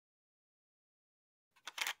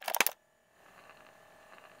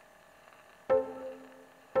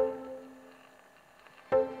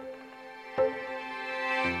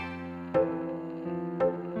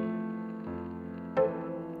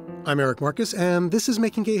I'm Eric Marcus, and this is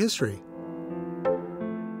Making Gay History.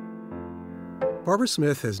 Barbara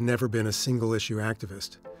Smith has never been a single-issue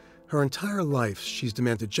activist. Her entire life, she's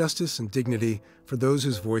demanded justice and dignity for those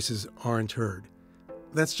whose voices aren't heard.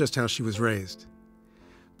 That's just how she was raised.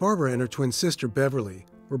 Barbara and her twin sister, Beverly,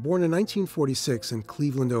 were born in 1946 in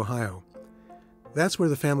Cleveland, Ohio. That's where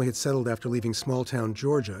the family had settled after leaving small-town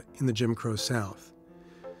Georgia in the Jim Crow South.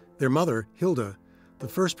 Their mother, Hilda, the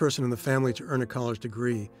first person in the family to earn a college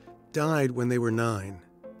degree, died when they were 9.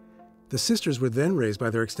 The sisters were then raised by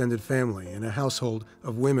their extended family in a household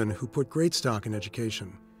of women who put great stock in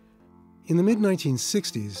education. In the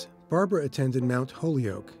mid-1960s, Barbara attended Mount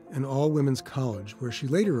Holyoke, an all-women's college where she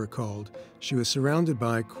later recalled she was surrounded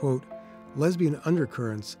by, quote, lesbian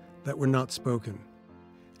undercurrents that were not spoken.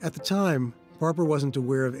 At the time, Barbara wasn't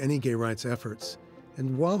aware of any gay rights efforts,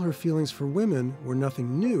 and while her feelings for women were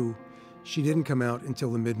nothing new, she didn't come out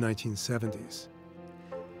until the mid-1970s.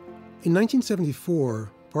 In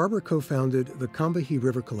 1974, Barbara co-founded the Combahee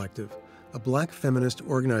River Collective, a black feminist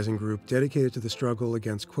organizing group dedicated to the struggle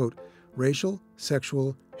against, quote, racial,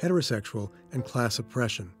 sexual, heterosexual, and class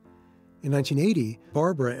oppression. In 1980,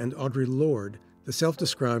 Barbara and Audre Lorde, the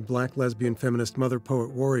self-described black lesbian feminist mother poet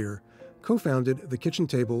warrior, co-founded the Kitchen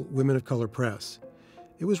Table Women of Color Press.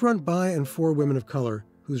 It was run by and for women of color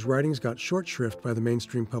whose writings got short shrift by the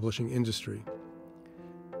mainstream publishing industry.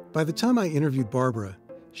 By the time I interviewed Barbara,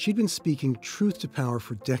 she'd been speaking truth to power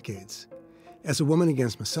for decades. As a woman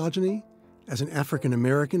against misogyny, as an African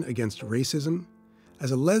American against racism,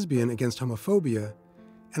 as a lesbian against homophobia,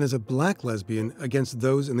 and as a black lesbian against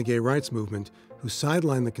those in the gay rights movement who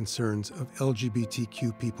sideline the concerns of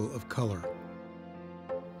LGBTQ people of color.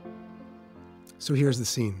 So here's the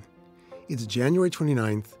scene. It's January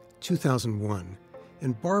 29th, 2001,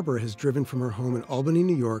 and Barbara has driven from her home in Albany,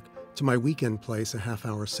 New York, to my weekend place a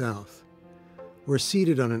half-hour south. We're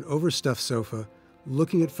seated on an overstuffed sofa,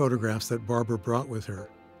 looking at photographs that Barbara brought with her.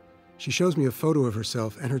 She shows me a photo of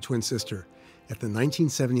herself and her twin sister at the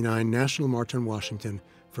 1979 National March on Washington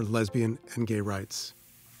for lesbian and gay rights.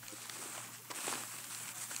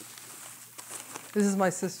 This is my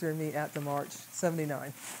sister and me at the march,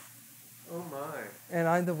 79. Oh my. And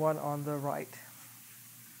I'm the one on the right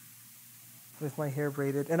with my hair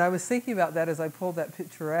braided. And I was thinking about that as I pulled that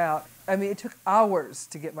picture out. I mean, it took hours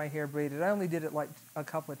to get my hair braided. I only did it like a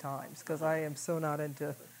couple of times because I am so not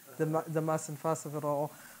into the muss and fuss of it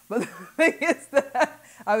all. But the thing is that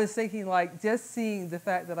I was thinking, like, just seeing the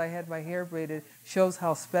fact that I had my hair braided shows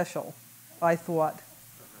how special I thought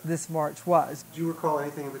this march was. Do you recall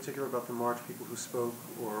anything in particular about the march, people who spoke,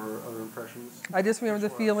 or other impressions? I just remember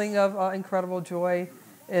the feeling of incredible joy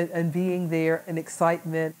and being there and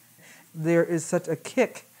excitement. There is such a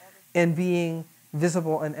kick in being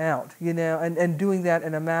visible and out, you know, and doing that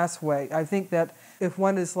in a mass way. I think that if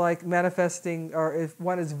one is like manifesting, or if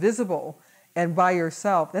one is visible and by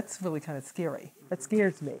yourself, that's really kind of scary. That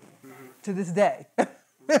scares me to this day.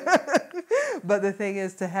 But the thing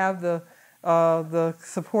is to have the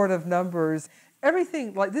supportive numbers,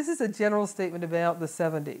 everything, like this is a general statement about the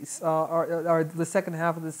 70s, or the second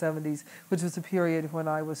half of the 70s, which was a period when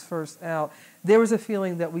I was first out. There was a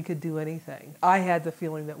feeling that we could do anything. I had the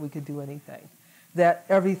feeling that we could do anything, that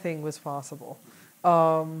everything was possible,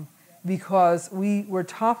 because we were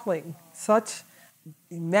toppling such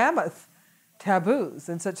mammoth taboos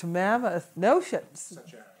and such mammoth notions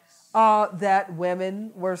that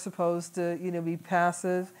women were supposed to, you know, be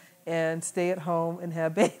passive and stay at home and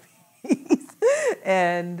have babies,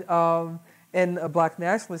 and in a black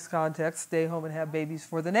nationalist context, stay home and have babies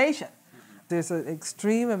for the nation. There's an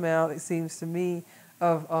extreme amount, it seems to me,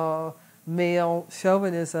 of male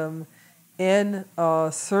chauvinism in a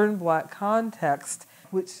certain black context,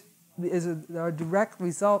 which is a direct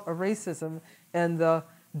result of racism and the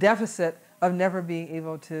deficit of never being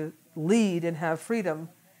able to lead and have freedom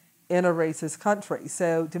in a racist country.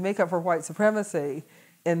 So to make up for white supremacy,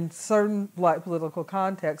 in certain black political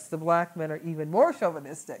contexts, the black men are even more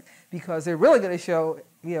chauvinistic because they're really going to show,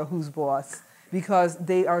 you know, who's boss, because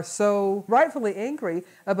they are so rightfully angry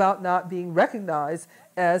about not being recognized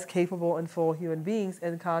as capable and full human beings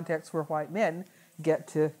in contexts where white men get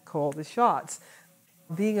to call the shots.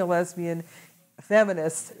 Being a lesbian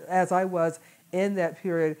feminist, as I was in that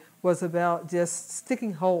period, was about just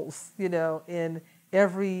sticking holes, you know, in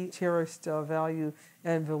every cherished value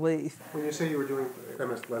and belief. When you say you were doing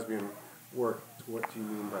feminist lesbian work, what do you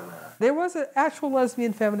mean by that? There was an actual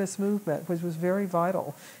lesbian feminist movement, which was very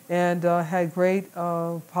vital and had great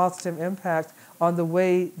positive impact on the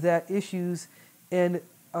way that issues in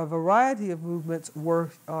a variety of movements were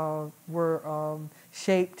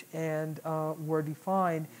shaped and were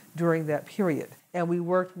defined during that period. and we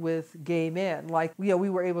worked with gay men. Like, we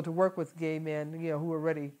were able to work with gay men, who were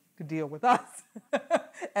ready to deal with us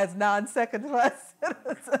as non-second-class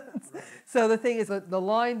citizens. So the thing is, the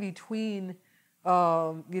line between,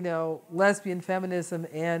 lesbian feminism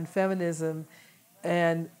and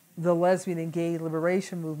the lesbian and gay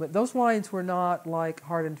liberation movement, those lines were not like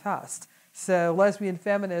hard and fast. So lesbian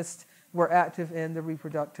feminists were active in the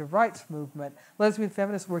reproductive rights movement. Lesbian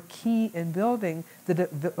feminists were key in building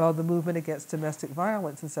the movement against domestic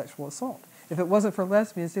violence and sexual assault. If it wasn't for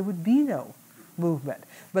lesbians, there would be no movement.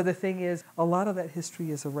 But the thing is, a lot of that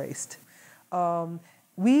history is erased.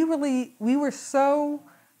 We were so,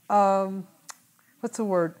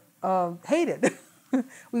 hated.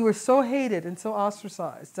 We were so hated and so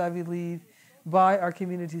ostracized, I believe, by our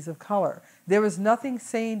communities of color. There was nothing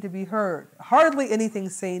sane to be heard, hardly anything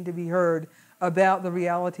sane to be heard about the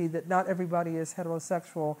reality that not everybody is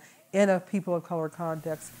heterosexual in a people of color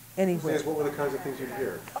context anywhere. What were the kinds of things you'd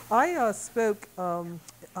hear? I spoke,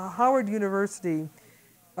 Howard University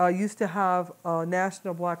used to have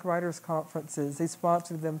national black writers conferences. They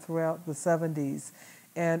sponsored them throughout the 70s.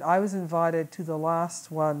 And I was invited to the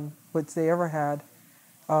last one, which they ever had.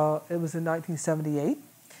 It was in 1978.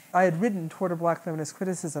 I had written Toward a Black Feminist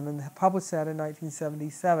Criticism and published that in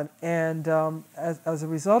 1977. And as a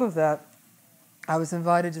result of that, I was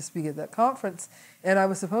invited to speak at that conference. And I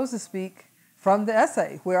was supposed to speak from the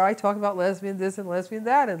essay, where I talk about lesbian this and lesbian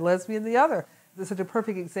that and lesbian the other. This is such a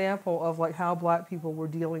perfect example of like how black people were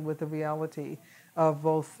dealing with the reality of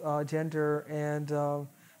both gender and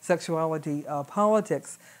sexuality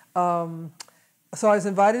politics. So I was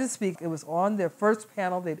invited to speak. It was on their first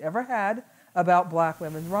panel they'd ever had about black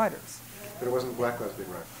women writers. But it wasn't black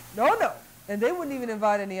lesbian writers. No. And they wouldn't even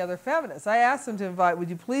invite any other feminists. I asked them to invite, would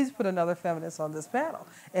you please put another feminist on this panel?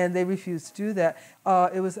 And they refused to do that.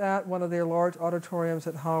 It was at one of their large auditoriums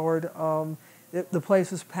at Howard. The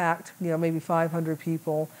place was packed, maybe 500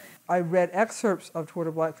 people. I read excerpts of Toward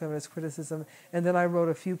a Black Feminist Criticism, and then I wrote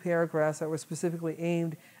a few paragraphs that were specifically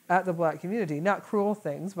aimed at the black community. Not cruel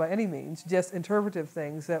things by any means, just interpretive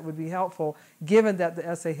things that would be helpful, given that the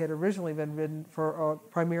essay had originally been written for a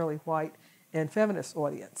primarily white and feminist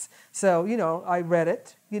audience. So, I read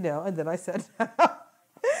it, and then I said,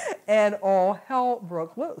 and all hell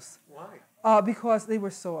broke loose. Why? Because they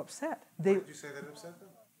were so upset. Why did you say that upset them?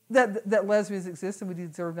 That lesbians exist and we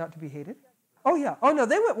deserve not to be hated. Oh, yeah. Oh, no,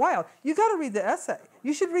 they went wild. You got to read the essay.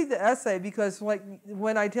 You should read the essay because, like,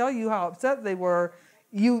 when I tell you how upset they were,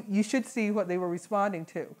 you should see what they were responding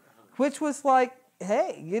to, which was like,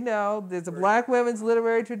 hey, there's a black women's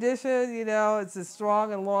literary tradition, it's as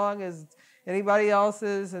strong and long as anybody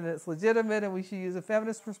else's, and it's legitimate, and we should use a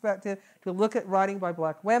feminist perspective to look at writing by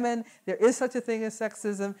black women. There is such a thing as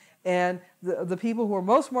sexism, and the people who are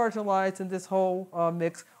most marginalized in this whole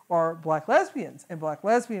mix are black lesbians and black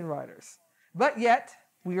lesbian writers. But yet,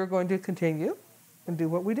 we are going to continue and do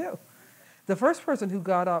what we do. The first person who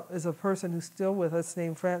got up is a person who's still with us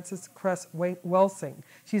named Frances Cress Welsing.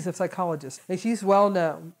 She's a psychologist, and she's well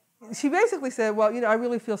known. She basically said, well, I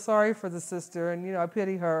really feel sorry for the sister, and, I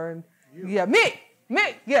pity her, and yeah, me,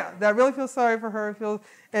 yeah, I really feel sorry for her,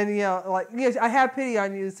 I have pity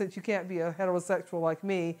on you since you can't be a heterosexual like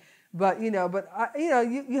me, but, you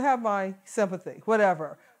have my sympathy,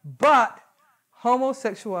 whatever. But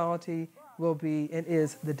homosexuality will be and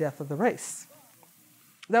is the death of the race.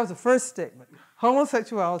 That was the first statement.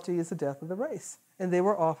 Homosexuality is the death of the race. And they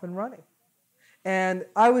were off and running. And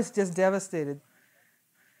I was just devastated.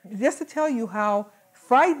 Just to tell you how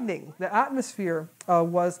frightening the atmosphere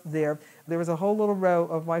was there. There was a whole little row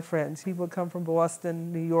of my friends. People had come from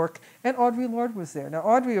Boston, New York, and Audre Lorde was there. Now,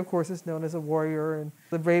 Audre, of course, is known as a warrior and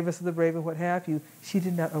the bravest of the brave and what have you. She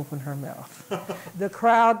did not open her mouth. The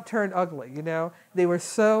crowd turned ugly, They were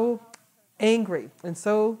so angry and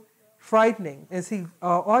so frightening. And see,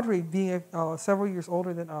 Audre, being several years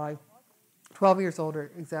older than I, 12 years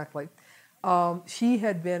older exactly, she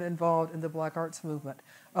had been involved in the black arts movement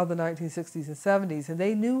of the 1960s and 70s, and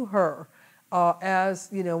they knew her as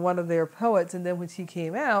one of their poets. And then when she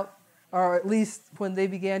came out, or at least when they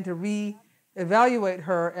began to re-evaluate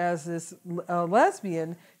her as this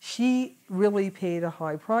lesbian, she really paid a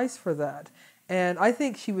high price for that. And I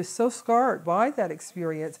think she was so scarred by that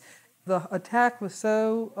experience. The attack was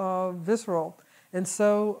so visceral and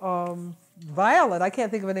so violent. I can't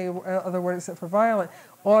think of any other word except for violent.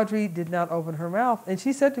 Audre did not open her mouth. And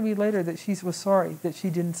she said to me later that she was sorry that she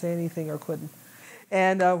didn't say anything or couldn't.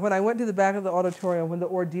 And when I went to the back of the auditorium, when the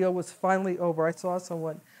ordeal was finally over, I saw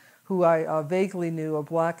someone who I vaguely knew, a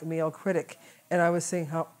black male critic, and I was saying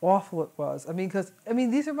how awful it was. Because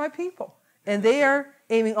these are my people. And they are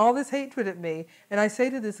aiming all this hatred at me. And I say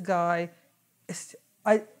to this guy,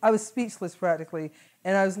 I was speechless practically,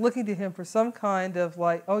 and I was looking to him for some kind of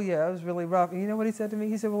like, oh yeah, it was really rough. And you know what he said to me?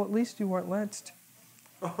 He said, well, at least you weren't lynched.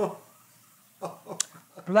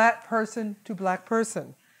 Black person to black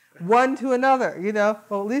person. One to another, you know.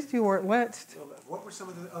 Well, at least you weren't lynched. What were some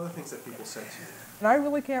of the other things that people said to you? And I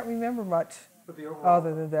really can't remember much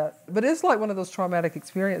other than that. But it's like one of those traumatic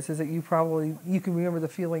experiences that you can remember the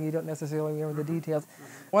feeling, you don't necessarily remember the details.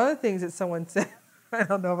 One of the things that someone said, I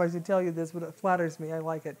don't know if I should tell you this, but it flatters me, I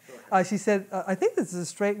like it. She said, I think this is a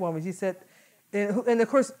straight woman, she said, and of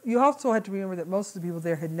course, you also had to remember that most of the people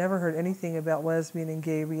there had never heard anything about lesbian and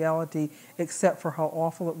gay reality except for how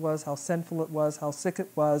awful it was, how sinful it was, how sick it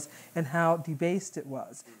was, and how debased it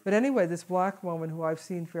was. But anyway, this black woman who I've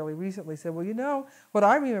seen fairly recently said, well, you know, what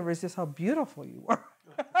I remember is just how beautiful you were.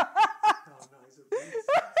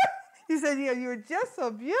 He said, yeah, you were just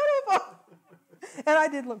so beautiful. And I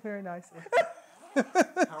did look very nice. How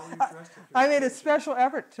were you dressed? I made a special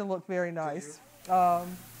effort to look very nice.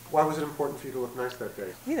 Why was it important for you to look nice that day?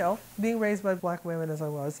 You know, being raised by black women as I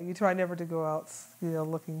was, you try never to go out, you know,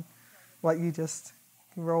 looking like you just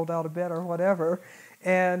rolled out of bed or whatever.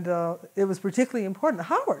 And it was particularly important.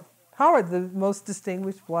 Howard, the most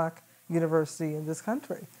distinguished black university in this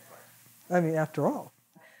country. I mean, after all.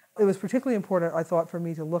 It was particularly important, I thought, for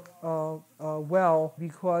me to look well,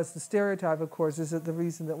 because the stereotype, of course, is that the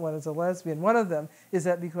reason that one is a lesbian. One of them is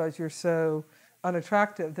that because you're so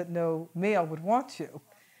unattractive that no male would want you.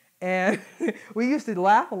 And we used to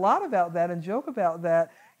laugh a lot about that and joke about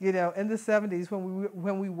that, you know, in the 70s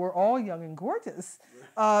when we were all young and gorgeous,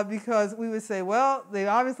 because we would say, well, they've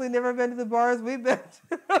obviously never been to the bars we've been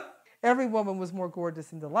to. Every woman was more gorgeous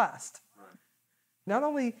than the last. Right. Not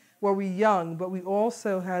only were we young, but we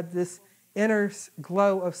also had this inner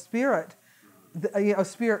glow of spirit, a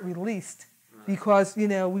spirit released, because, you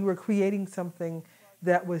know, we were creating something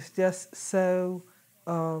that was just so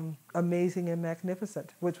amazing and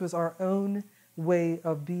magnificent, which was our own way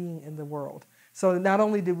of being in the world. So not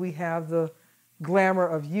only did we have the glamour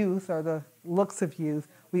of youth or the looks of youth,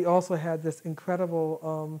 we also had this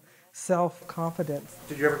incredible self-confidence.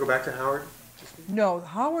 Did you ever go back to Howard? No,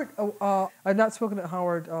 Howard, I've not spoken at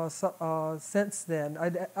Howard since then.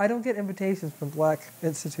 I don't get invitations from black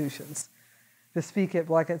institutions to speak at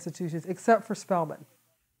black institutions, except for Spelman.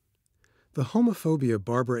 The homophobia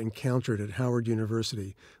Barbara encountered at Howard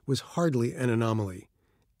University was hardly an anomaly,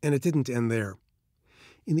 and it didn't end there.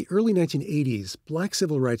 In the early 1980s, black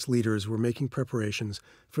civil rights leaders were making preparations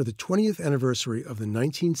for the 20th anniversary of the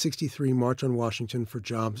 1963 March on Washington for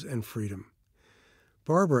Jobs and Freedom.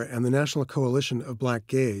 Barbara and the National Coalition of Black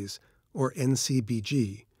Gays, or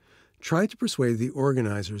NCBG, tried to persuade the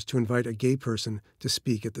organizers to invite a gay person to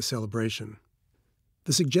speak at the celebration.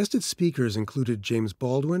 The suggested speakers included James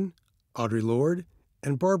Baldwin, Audre Lorde,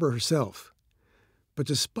 and Barbara herself. But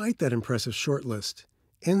despite that impressive shortlist,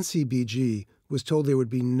 NCBG was told there would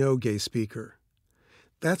be no gay speaker.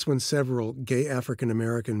 That's when several gay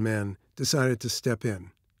African-American men decided to step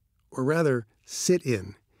in, or rather, sit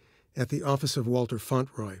in, at the office of Walter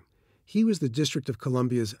Fauntleroy. He was the District of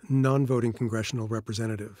Columbia's non-voting congressional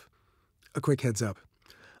representative. A quick heads up.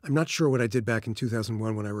 I'm not sure what I did back in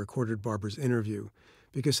 2001 when I recorded Barbara's interview,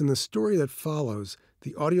 because in the story that follows,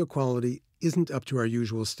 the audio quality isn't up to our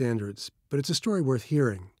usual standards, but it's a story worth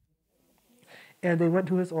hearing. And they went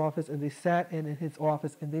to his office, and they sat in his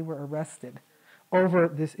office, and they were arrested over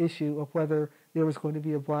this issue of whether there was going to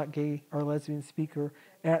be a black, gay, or lesbian speaker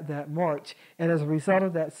at that march. And as a result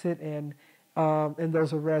of that sit-in and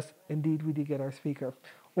those arrests, indeed, we did get our speaker.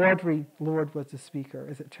 Audre Lorde was the speaker,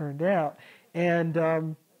 as it turned out. And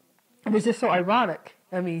it was just so ironic.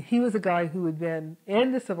 I mean, he was a guy who had been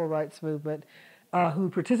in the civil rights movement, who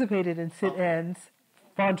participated in sit-ins.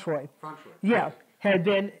 Fauntleroy. Yeah, had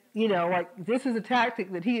been, you know, like, this is a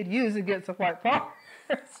tactic that he had used against the white power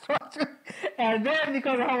structure. And then,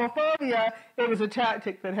 because of homophobia, it was a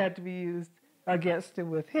tactic that had to be used against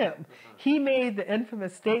and with him. He made the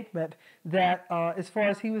infamous statement that, as far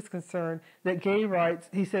as he was concerned, that gay rights,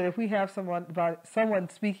 he said, if we have someone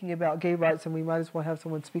speaking about gay rights, then we might as well have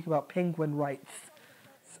someone speak about penguin rights.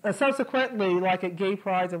 Subsequently, like at gay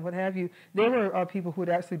prides and what have you, there were people who would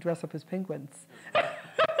actually dress up as penguins.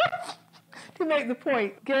 To make the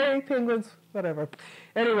point, gay, penguins, whatever.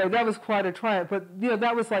 Anyway, that was quite a triumph. But, you know,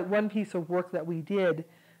 that was like one piece of work that we did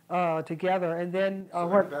together. And then...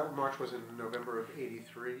 So that march was in November of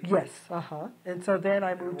 '83? Yes, And so then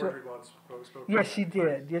I moved to... Yes, she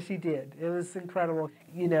did. Yes, she did. It was incredible.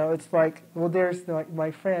 You know, it's like, well, there's like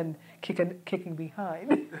my friend kicking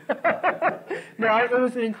behind. No, it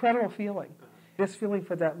was an incredible feeling. This feeling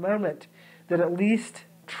for that moment that at least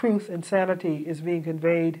truth and sanity is being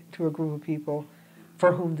conveyed to a group of people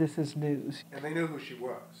for whom this is news. And they knew who she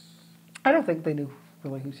was. I don't think they knew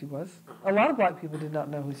really who she was. A lot of black people did not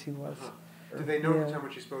know who she was. Did they know at the time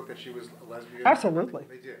when she spoke that she was a lesbian? Absolutely.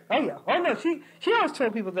 They did. Oh, yeah. Oh, no, she always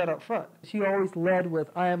told people that up front. She always led with,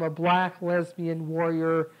 I am a black lesbian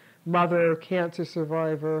warrior, mother, cancer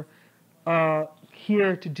survivor,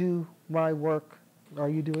 here to do my work. Are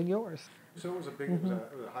you doing yours? So it was a big, it was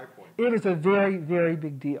a high point. It was a very, very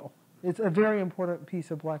big deal. It's a very important piece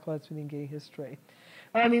of black, lesbian, and gay history.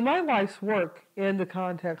 I mean, my life's work in the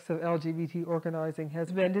context of LGBT organizing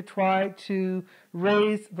has been to try to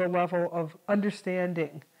raise the level of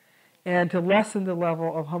understanding and to lessen the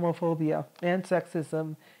level of homophobia and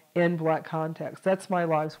sexism in black context. That's my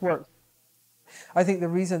life's work. I think the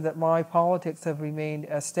reason that my politics have remained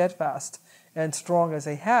as steadfast and strong as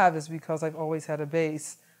they have is because I've always had a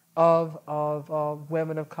base of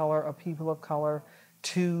women of color, of people of color,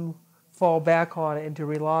 to fall back on and to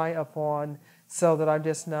rely upon, so that I'm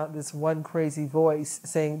just not this one crazy voice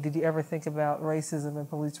saying, did you ever think about racism and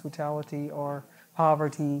police brutality or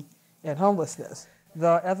poverty and homelessness?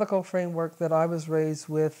 The ethical framework that I was raised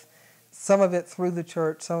with, some of it through the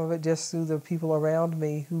church, some of it just through the people around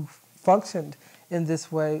me who functioned in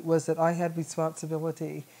this way, was that I had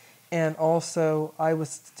responsibility, and also I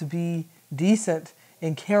was to be decent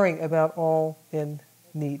and caring about all in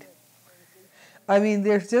need. I mean,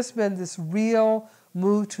 there's just been this real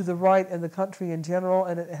move to the right in the country in general,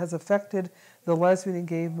 and it has affected the lesbian and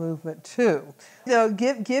gay movement too. You know,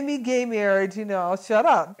 give me gay marriage, you know, I'll shut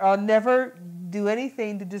up. I'll never do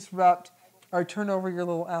anything to disrupt or turn over your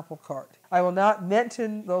little apple cart. I will not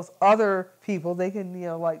mention those other people. They can,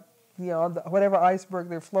 whatever iceberg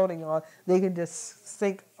they're floating on, they can just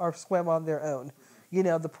sink or swim on their own. You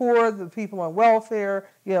know, the poor, the people on welfare,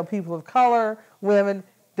 people of color, women.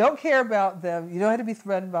 Don't care about them. You don't have to be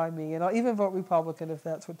threatened by me. And I'll even vote Republican if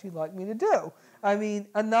that's what you'd like me to do. I mean,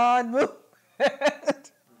 a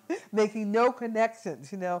non-movement, making no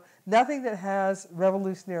connections, nothing that has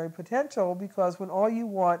revolutionary potential, because when all you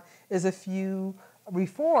want is a few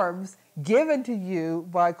reforms given to you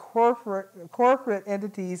by corporate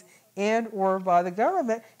entities and or by the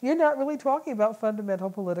government, you're not really talking about fundamental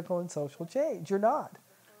political and social change. You're not.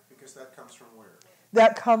 Because that comes from where?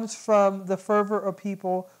 That comes from the fervor of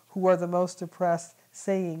people who are the most oppressed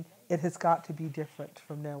saying it has got to be different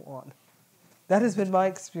from now on. That has been my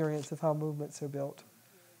experience of how movements are built.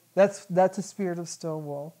 That's the spirit of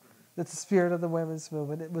Stonewall. That's the spirit of the women's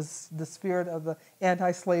movement. It was the spirit of the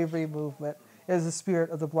anti-slavery movement. It was the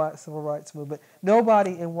spirit of the black civil rights movement.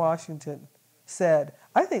 Nobody in Washington said,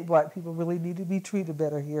 I think black people really need to be treated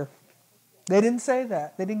better here. They didn't say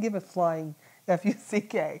that. They didn't give a flying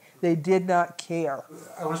F-U-C-K. They did not care.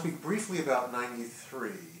 I want to speak briefly about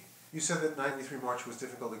 93. You said that 93 March was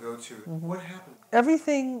difficult to go to. Mm-hmm. What happened?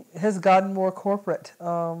 Everything has gotten more corporate.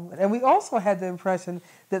 And we also had the impression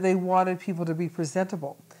that they wanted people to be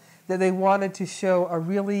presentable, that they wanted to show a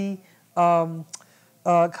really kind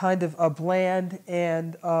of a bland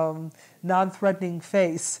and non-threatening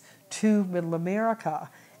face to Middle America.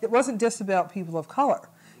 It wasn't just about people of color.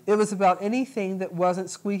 It was about anything that wasn't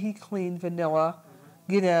squeaky clean vanilla,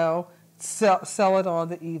 sell it on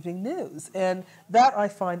the evening news. And that I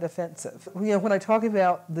find offensive. When I talk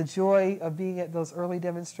about the joy of being at those early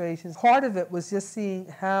demonstrations, part of it was just seeing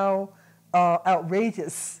how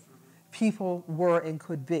outrageous people were and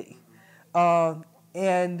could be.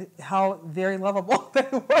 And how very lovable they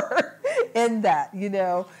were in that,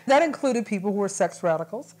 That included people who were sex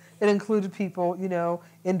radicals. It included people,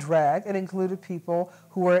 in drag. It included people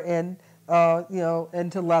who were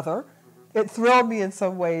into leather. It thrilled me in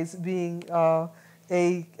some ways being a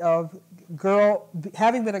girl,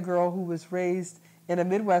 having been a girl who was raised in a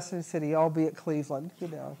Midwestern city, albeit Cleveland,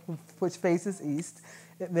 which faces east,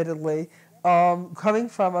 admittedly, coming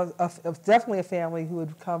from definitely a family who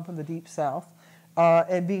had come from the Deep South,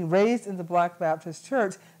 and being raised in the Black Baptist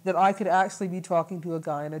Church, that I could actually be talking to a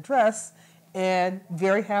guy in a dress, and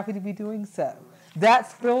very happy to be doing so.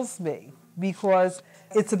 That thrills me because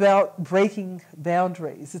it's about breaking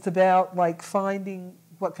boundaries. It's about finding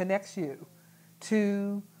what connects you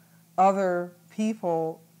to other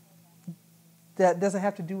people that doesn't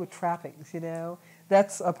have to do with trappings,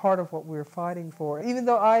 That's a part of what we're fighting for. Even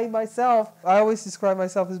though I always describe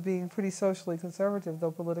myself as being pretty socially conservative,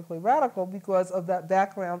 though politically radical, because of that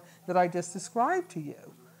background that I just described to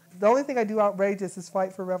you. The only thing I do outrageous is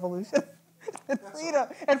fight for revolution and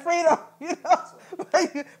freedom,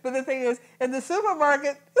 But the thing is, in the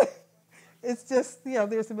supermarket, it's just,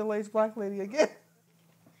 there's a middle-aged black lady again.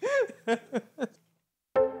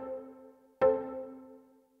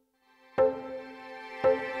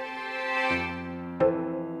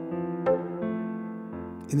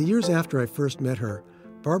 In the years after I first met her,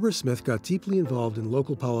 Barbara Smith got deeply involved in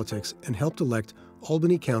local politics and helped elect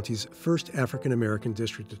Albany County's first African-American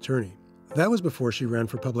district attorney. That was before she ran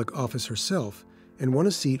for public office herself and won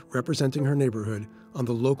a seat representing her neighborhood on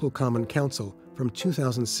the local Common Council from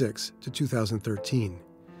 2006 to 2013.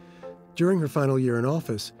 During her final year in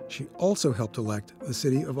office, she also helped elect the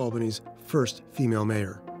city of Albany's first female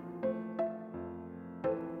mayor.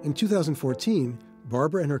 In 2014,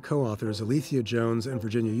 Barbara and her co-authors Alethea Jones and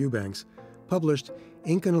Virginia Eubanks published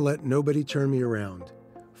Ain't Gonna Let Nobody Turn Me Around,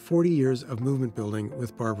 40 Years of Movement Building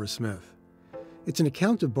with Barbara Smith. It's an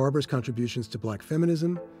account of Barbara's contributions to Black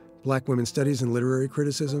feminism, Black women's studies and literary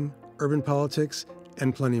criticism, urban politics,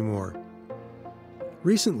 and plenty more.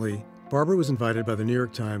 Recently, Barbara was invited by the New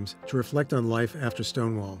York Times to reflect on life after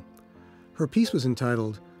Stonewall. Her piece was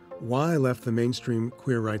entitled, Why I Left the Mainstream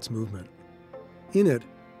Queer Rights Movement. In it,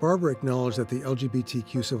 Barbara acknowledged that the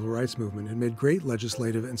LGBTQ civil rights movement had made great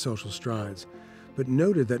legislative and social strides, but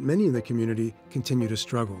noted that many in the community continue to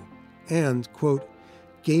struggle, and, quote,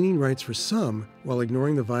 gaining rights for some while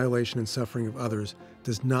ignoring the violation and suffering of others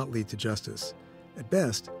does not lead to justice. At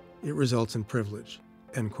best, it results in privilege,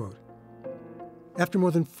 end quote. After more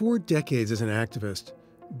than 4 decades as an activist,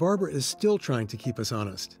 Barbara is still trying to keep us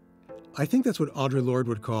honest. I think that's what Audre Lorde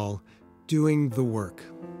would call doing the work.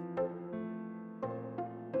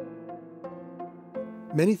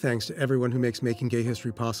 Many thanks to everyone who makes Making Gay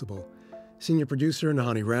History possible. Senior producer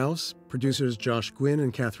Nahani Rouse, producers Josh Gwynn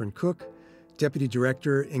and Catherine Cook, Deputy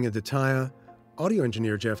Director Inga Dataya, audio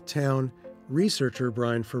engineer Jeff Town, researcher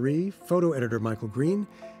Brian Faree, photo editor Michael Green,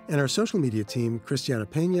 and our social media team Christiana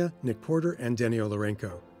Pena, Nick Porter, and Denny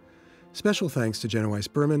Olarenko. Special thanks to Jenna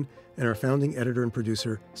Weiss-Berman and our founding editor and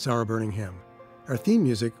producer Sarah Birmingham. Our theme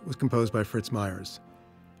music was composed by Fritz Myers.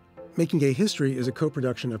 Making Gay History is a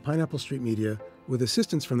co-production of Pineapple Street Media with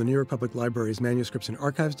assistance from the New York Public Library's Manuscripts and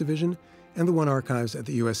Archives Division and the One Archives at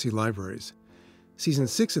the USC Libraries. Season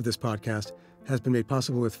 6 of this podcast has been made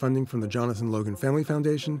possible with funding from the Jonathan Logan Family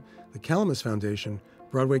Foundation, the Calamus Foundation,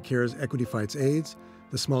 Broadway Cares Equity Fights AIDS,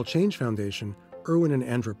 the Small Change Foundation, Irwin and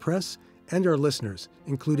Andra Press, and our listeners,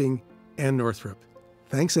 including Ann Northrup.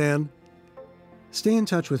 Thanks, Ann. Stay in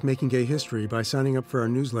touch with Making Gay History by signing up for our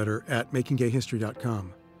newsletter at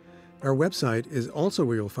makinggayhistory.com. Our website is also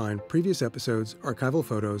where you'll find previous episodes, archival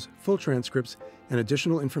photos, full transcripts, and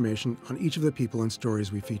additional information on each of the people and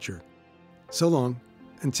stories we feature. So long,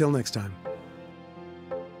 until next time.